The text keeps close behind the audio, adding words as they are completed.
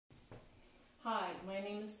Hi, my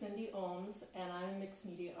name is Cindy Olmes and I'm a mixed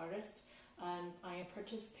media artist. I am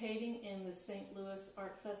participating in the St. Louis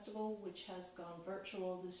Art Festival, which has gone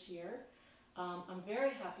virtual this year. I'm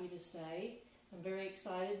very happy to say, I'm very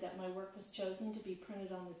excited that my work was chosen to be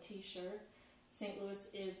printed on the t-shirt. St.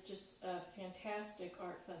 Louis is just a fantastic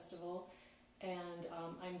art festival, and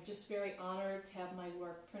I'm just very honored to have my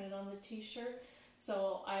work printed on the t-shirt.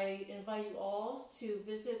 So I invite you all to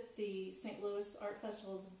visit the St. Louis Art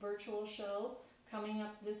Festival's virtual show coming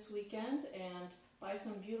up this weekend and buy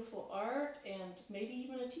some beautiful art and maybe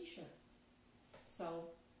even a t-shirt. So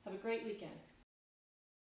have a great weekend.